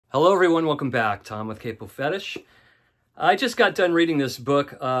Hello everyone, welcome back. Tom with Capo Fetish. I just got done reading this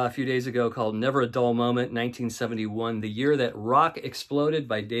book a few days ago called Never a Dull Moment, 1971, The Year That Rock Exploded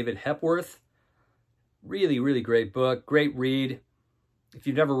by David Hepworth. Really, really great book, great read. If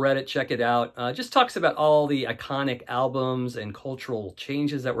you've never read it, check it out. Just talks about all the iconic albums and cultural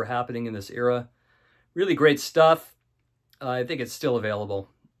changes that were happening in this era. Really great stuff. I think it's still available.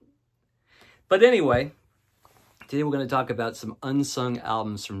 But anyway, today we're going to talk about some unsung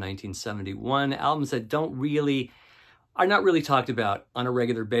albums from 1971, albums that are not really talked about on a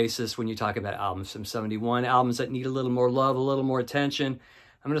regular basis when you talk about albums from 71, albums that need a little more love, a little more attention.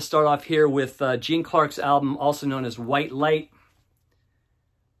 I'm going to start off here with Gene Clark's album, also known as White Light.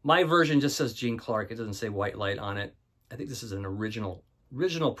 My version just says Gene Clark. It doesn't say White Light on it. I think this is an original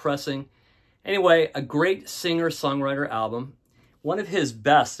pressing. Anyway, a great singer-songwriter album. One of his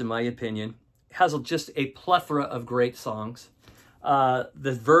best, in my opinion. Has just a plethora of great songs.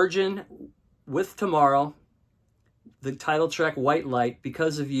 The Virgin, With Tomorrow, the title track White Light,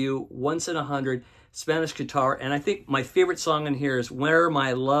 Because of You, Once in 100, Spanish guitar, and I think my favorite song in here is Where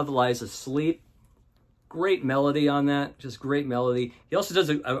My Love Lies Asleep. Great melody on that, just great melody. He also does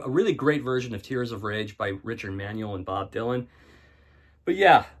a really great version of Tears of Rage by Richard Manuel and Bob Dylan. But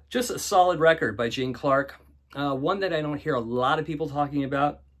yeah, just a solid record by Gene Clark. One that I don't hear a lot of people talking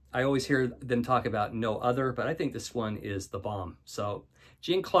about. I always hear them talk about No Other, but I think this one is the bomb. So,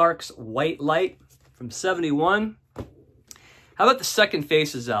 Gene Clark's White Light from 71. How about the Second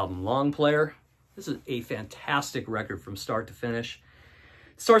Faces album, Long Player? This is a fantastic record from start to finish.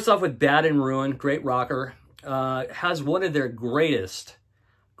 It starts off with Bad and Ruin, great rocker. Has one of their greatest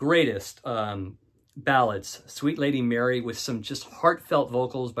ballads, Sweet Lady Mary, with some just heartfelt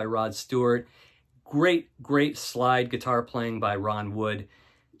vocals by Rod Stewart. Great slide guitar playing by Ron Wood.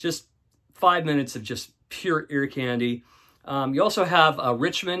 Just 5 minutes of just pure ear candy. You also have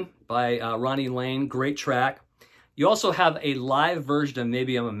Richmond by Ronnie Lane, great track. You also have a live version of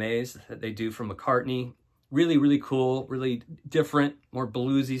Maybe I'm Amazed that they do from McCartney. Really, really cool, really different, more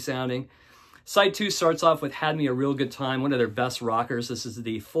bluesy sounding. Side 2 starts off with Had Me a Real Good Time, one of their best rockers. This is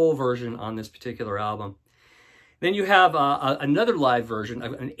the full version on this particular album. Then you have another live version,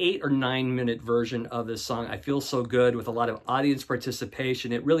 an 8 or 9 minute version of this song, I Feel So Good, with a lot of audience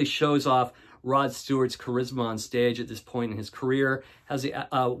participation. It really shows off Rod Stewart's charisma on stage at this point in his career, has the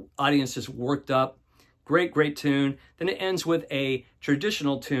audience just worked up. Great tune. Then it ends with a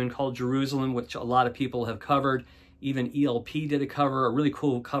traditional tune called Jerusalem, which a lot of people have covered. Even ELP did a cover, a really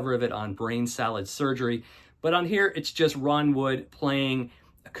cool cover of it on Brain Salad Surgery. But on here, it's just Ron Wood playing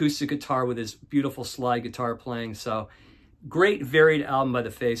acoustic guitar with his beautiful slide guitar playing. So great varied album by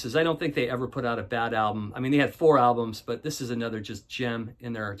the Faces. I don't think they ever put out a bad album. I mean, they had 4 albums, but this is another just gem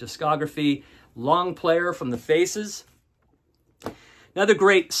in their discography. Long Player from the Faces. Another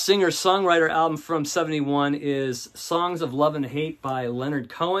great singer-songwriter album from 71 is Songs of Love and Hate by Leonard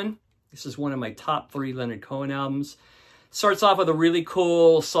Cohen. This is one of my top 3 Leonard Cohen albums. Starts off with a really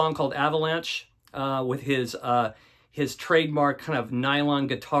cool song called Avalanche with his trademark kind of nylon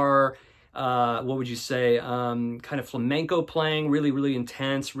guitar, what would you say, kind of flamenco playing, really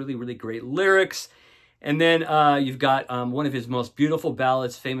intense, really great lyrics. And then you've got one of his most beautiful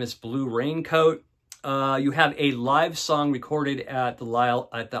ballads, famous Blue Raincoat. You have a live song recorded at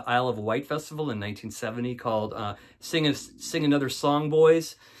the Isle of Wight Festival in 1970 called Sing Another Song,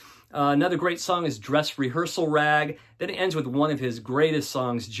 Boys. Another great song is Dress Rehearsal Rag. Then it ends with one of his greatest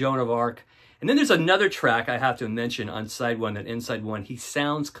songs, Joan of Arc. And then there's another track I have to mention on side 1, that inside 1. He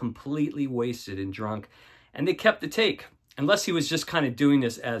sounds completely wasted and drunk. And they kept the take, unless he was just kind of doing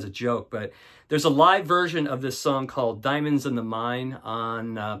this as a joke. But there's a live version of this song called Diamonds in the Mine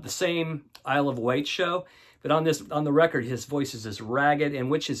on the same Isle of Wight show. But on the record, his voice is just ragged,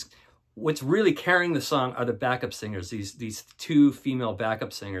 and what's really carrying the song are the backup singers, these 2 female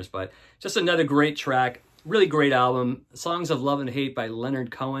backup singers. But just another great track, really great album. Songs of Love and Hate by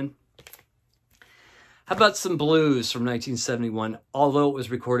Leonard Cohen. How about some blues from 1971, although it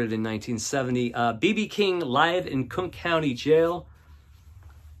was recorded in 1970. B.B. King live in Cook County Jail.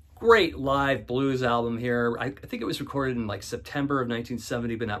 Great live blues album here. I think it was recorded in like September of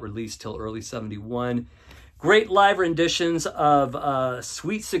 1970, but not released till early 71. Great live renditions of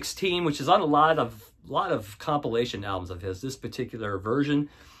Sweet 16, which is on a lot of compilation albums of his. This particular version,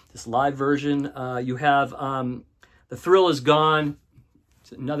 this live version. You have The Thrill Is Gone.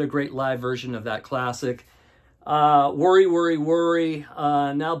 It's another great live version of that classic. Worry, Worry, Worry.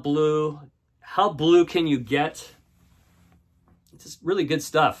 Now Blue. How Blue Can You Get? It's just really good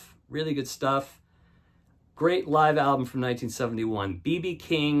stuff. Really good stuff. Great live album from 1971. B.B.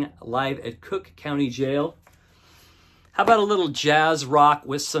 King live at Cook County Jail. How about a little jazz rock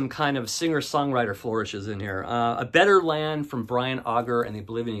with some kind of singer-songwriter flourishes in here? A Better Land from Brian Auger and the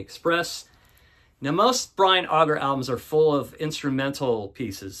Oblivion Express. Now, most Brian Auger albums are full of instrumental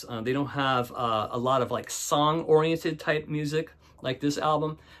pieces. They don't have a lot of like song-oriented type music like this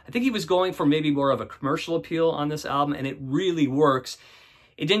album. I think he was going for maybe more of a commercial appeal on this album, and it really works.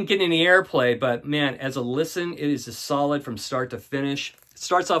 It didn't get any airplay, but man, as a listen, it is just solid from start to finish. It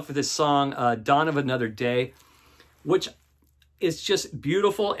starts off with this song, Dawn of Another Day, which is just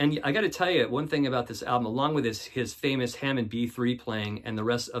beautiful. And I got to tell you, one thing about this album, along with his famous Hammond B3 playing and the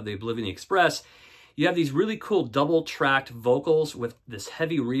rest of the Oblivion Express, you have these really cool double-tracked vocals with this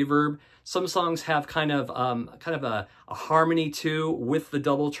heavy reverb. Some songs have kind of a harmony too with the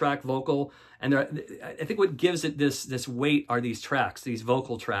double-track vocal. And I think what gives it this weight are these tracks, these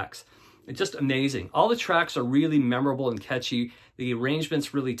vocal tracks. It's just amazing. All the tracks are really memorable and catchy. The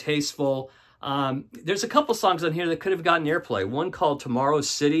arrangement's really tasteful. There's a couple songs on here that could have gotten airplay. One called Tomorrow's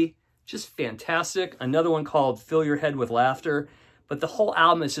City, just fantastic. Another one called Fill Your Head with Laughter. But the whole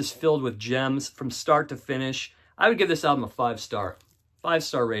album is just filled with gems from start to finish. I would give this album a 5-star.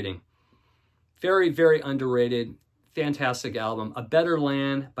 5-star rating. Very, very underrated. Fantastic album. A Better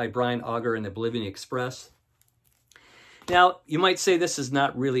Land by Brian Auger and the Oblivion Express. Now, you might say this is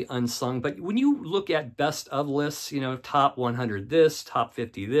not really unsung, but when you look at best of lists, you know, top 100 this, top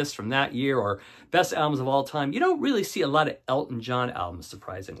 50 this from that year, or best albums of all time, you don't really see a lot of Elton John albums,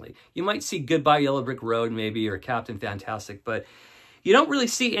 surprisingly. You might see Goodbye Yellow Brick Road, maybe, or Captain Fantastic, but you don't really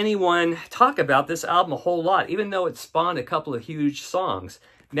see anyone talk about this album a whole lot, even though it spawned a couple of huge songs.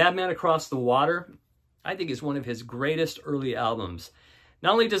 Madman Across the Water, I think, is one of his greatest early albums.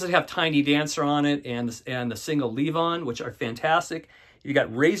 Not only does it have Tiny Dancer on it and the single Leave On, which are fantastic, you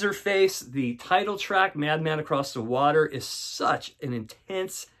got Razorface. The title track, Madman Across the Water, is such an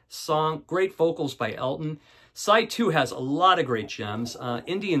intense song. Great vocals by Elton. Side 2 has a lot of great gems.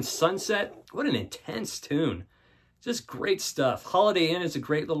 Indian Sunset, what an intense tune. Just great stuff. Holiday Inn is a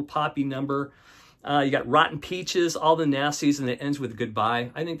great little poppy number. You got Rotten Peaches, All the Nasties, and it ends with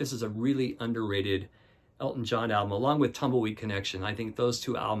Goodbye. I think this is a really underrated Elton John album, along with Tumbleweed Connection. I think those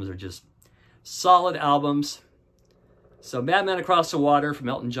two albums are just solid albums. So Madman Across the Water from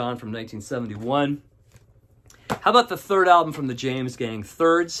Elton John from 1971. How about the third album from the James Gang,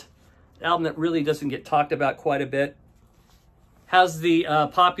 Thirds? An album that really doesn't get talked about quite a bit. Has the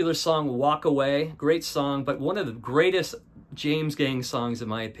popular song Walk Away, great song, but one of the greatest James Gang songs, in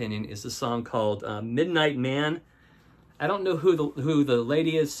my opinion, is the song called Midnight Man. I don't know who the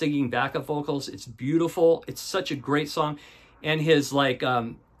lady is singing backup vocals. It's beautiful. It's such a great song. And his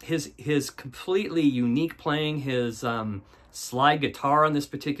his completely unique playing, his slide guitar on this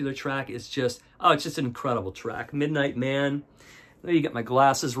particular track is just, oh, it's just an incredible track. Midnight Man. Let me get my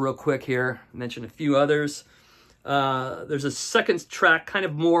glasses real quick here. Mention a few others. There's a second track, kind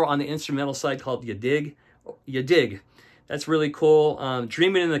of more on the instrumental side, called You Dig. You Dig. That's really cool.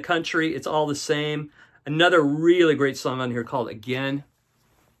 Dreaming in the Country, It's All the Same. Another really great song on here called Again.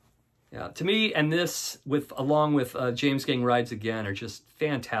 Yeah, to me, and this, along with James Gang Rides Again, are just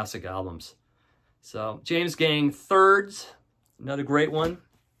fantastic albums. So, James Gang Thirds, another great one.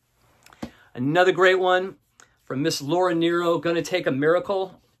 Another great one from Miss Laura Nyro, Gonna Take a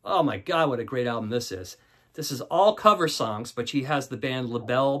Miracle. Oh my God, what a great album this is. This is all cover songs, but she has the band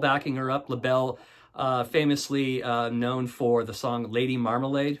LaBelle backing her up. LaBelle, famously known for the song Lady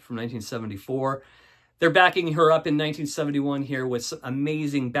Marmalade from 1974. They're backing her up in 1971 here with some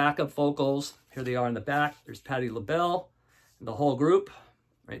amazing backup vocals. Here they are in the back. There's Patti LaBelle and the whole group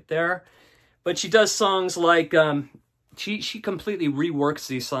right there. But she does songs like, she completely reworks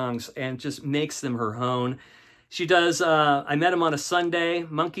these songs and just makes them her own. She does I Met Him on a Sunday,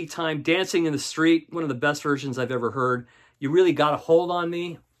 Monkey Time, Dancing in the Street, one of the best versions I've ever heard. You Really Got a Hold on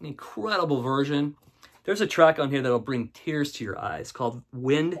Me, an incredible version. There's a track on here that'll bring tears to your eyes called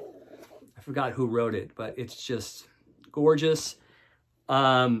Wind. I forgot who wrote it, but it's just gorgeous.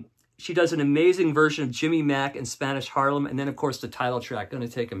 She does an amazing version of Jimmy Mack and Spanish Harlem, and then, of course, the title track, Gonna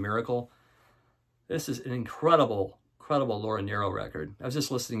Take a Miracle. This is an incredible, incredible Laura Nyro record. I was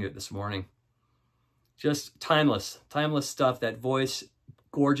just listening to it this morning. Just timeless stuff. That voice,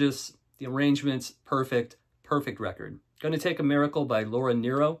 gorgeous. The arrangements, perfect record. Gonna Take a Miracle by Laura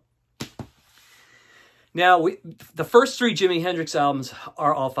Nyro. Now, the first three Jimi Hendrix albums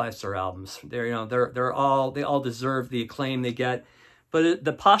are all 5-star albums. They all deserve the acclaim they get. But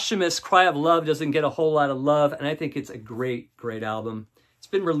the posthumous Cry of Love doesn't get a whole lot of love, and I think it's a great album. It's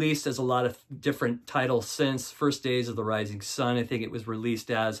been released as a lot of different titles since. First Days of the Rising Sun, I think it was released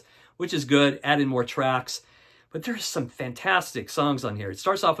as, which is good, added more tracks. But there's some fantastic songs on here. It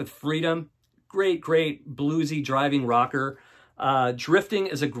starts off with Freedom, great, great bluesy driving rocker. Drifting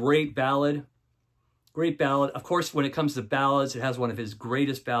is a great ballad. Great ballad. Of course, when it comes to ballads, it has one of his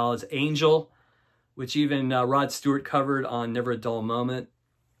greatest ballads, Angel, which even Rod Stewart covered on Never a Dull Moment.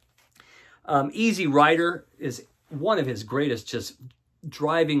 Easy Rider is one of his greatest just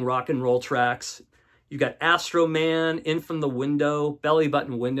driving rock and roll tracks. You've got Astro Man, In From the Window, Belly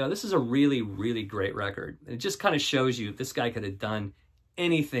Button Window. This is a really, really great record. It just kind of shows you this guy could have done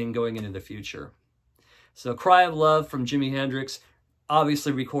anything going into the future. So Cry of Love from Jimi Hendrix,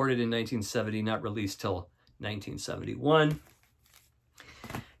 obviously recorded in 1970, not released till 1971.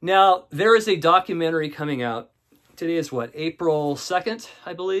 Now, there is a documentary coming out. Today is what, April 2nd,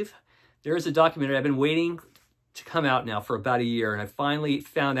 I believe? There is a documentary I've been waiting to come out now for about a year, and I finally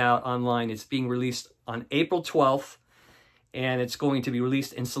found out online it's being released on April 12th, and it's going to be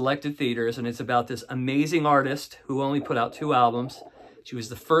released in selected theaters, and it's about this amazing artist who only put out 2 albums. She was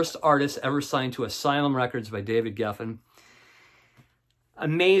the first artist ever signed to Asylum Records by David Geffen.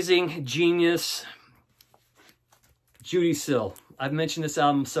 Amazing, genius, Judy Sill. I've mentioned this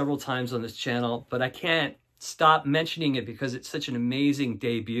album several times on this channel, but I can't stop mentioning it because it's such an amazing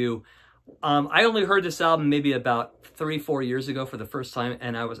debut. I only heard this album maybe about 3-4 years ago for the first time,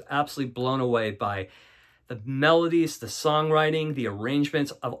 and I was absolutely blown away by the melodies, the songwriting, the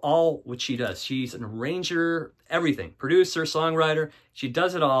arrangements of all what she does. She's an arranger, everything, producer, songwriter. She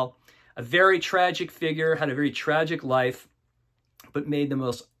does it all. A very tragic figure, had a very tragic life, but made the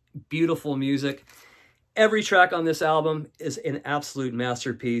most beautiful music. Every track on this album is an absolute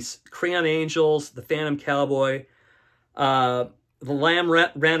masterpiece. Crayon Angels, The Phantom Cowboy, The Lamb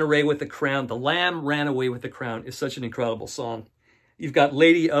Ran Away with the Crown. The Lamb Ran Away with the Crown is such an incredible song. You've got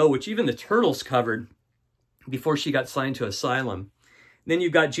Lady O, which even the Turtles covered before she got signed to Asylum. Then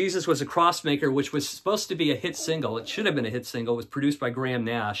you've got Jesus Was a Crossmaker, which was supposed to be a hit single. It should have been a hit single. It was produced by Graham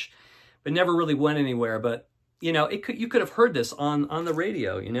Nash, but never really went anywhere. But, you know, you could have heard this on the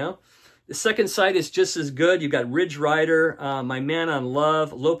radio, you know. The second side is just as good. You've got Ridge Rider, My Man on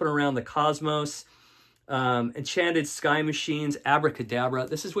Love, Loping Around the Cosmos, Enchanted Sky Machines, Abracadabra.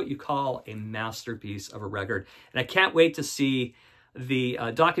 This is what you call a masterpiece of a record. And I can't wait to see the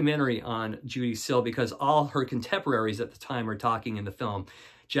documentary on Judy Sill because all her contemporaries at the time are talking in the film.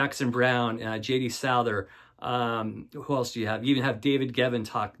 Jackson Browne, J.D. Souther, who else do you have? You even have David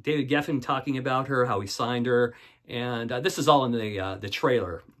Geffen talking about her, how he signed her. And this is all in the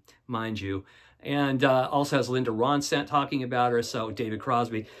trailer, mind you. And also has Linda Ronstadt talking about her, so David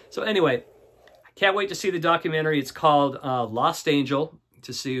Crosby. So anyway, can't wait to see the documentary. It's called Lost Angel,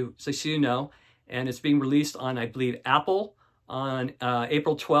 so you know. And it's being released on, I believe, Apple on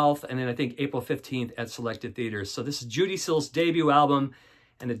April 12th, and then I think April 15th at selected theaters. So this is Judy Sill's debut album,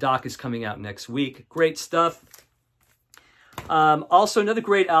 and the doc is coming out next week. Great stuff. Also, another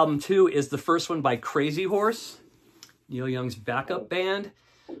great album, too, is the first one by Crazy Horse, Neil Young's backup band.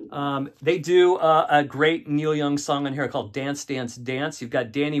 They do a great Neil Young song on here called Dance, Dance, Dance. You've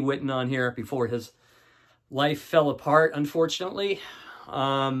got Danny Whitten on here before his life fell apart, unfortunately.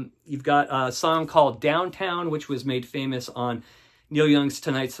 You've got a song called Downtown, which was made famous on Neil Young's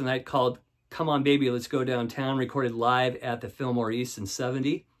Tonight's the Night, called Come On Baby, Let's Go Downtown, recorded live at the Fillmore East in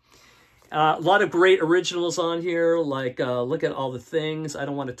 '70. A lot of great originals on here, like Look at All the Things, I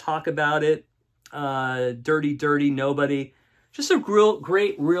Don't Want to Talk About It, Dirty, Dirty, Nobody. Just a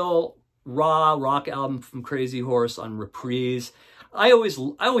great, real raw rock album from Crazy Horse on Reprise. I was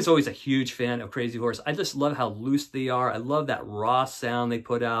always a huge fan of Crazy Horse. I just love how loose they are. I love that raw sound they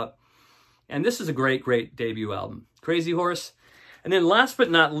put out. And this is a great, great debut album. Crazy Horse. And then last but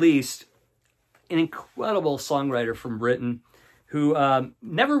not least, an incredible songwriter from Britain who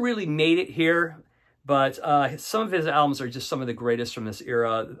never really made it here, but some of his albums are just some of the greatest from this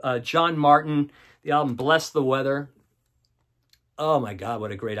era. John Martin, the album Bless the Weather. Oh my God,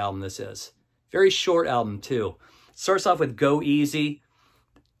 what a great album this is. Very short album too. Starts off with Go Easy.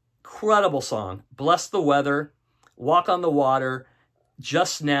 Incredible song. Bless the Weather, Walk on the Water,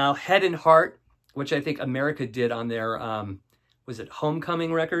 Just Now, Head and Heart, which I think America did on their, was it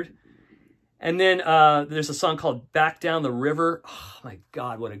Homecoming record? And then there's a song called Back Down the River. Oh my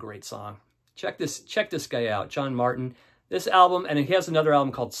God, what a great song. Check this guy out, John Martin. This album, and he has another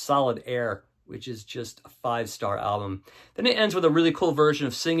album called Solid Air, which is just a 5-star album. Then it ends with a really cool version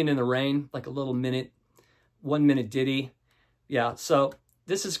of Singing in the Rain, like a little 1-minute ditty. Yeah, so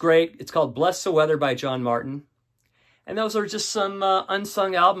this is great. It's called Bless the Weather by John Martin. And those are just some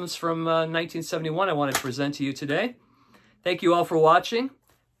unsung albums from 1971 I wanted to present to you today. Thank you all for watching.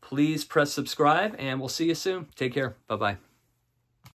 Please press subscribe, and we'll see you soon. Take care. Bye-bye.